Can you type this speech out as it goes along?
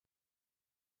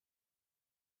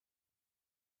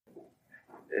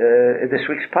this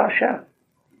week's Parshat.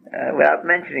 Without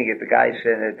mentioning it, the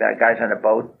guy's on a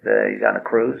boat. He's on a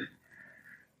cruise.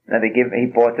 And he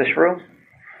bought this room,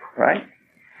 right?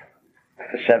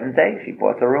 For 7 days. He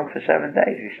bought the room for 7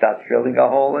 days. He starts drilling a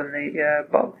hole in the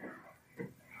boat.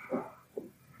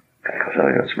 Guy goes, "Oh,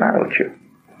 what's the matter with you?"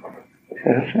 He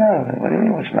says, "What's the matter? What do you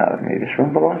mean, what's the matter with me? This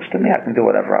room belongs to me. I can do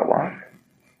whatever I want."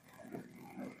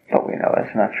 But we know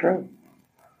that's not true.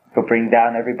 He'll bring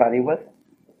down everybody with him.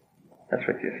 That's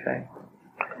what you're saying.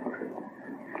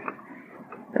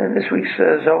 And this week's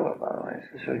Zohar, by the way.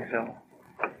 This week's Zohar.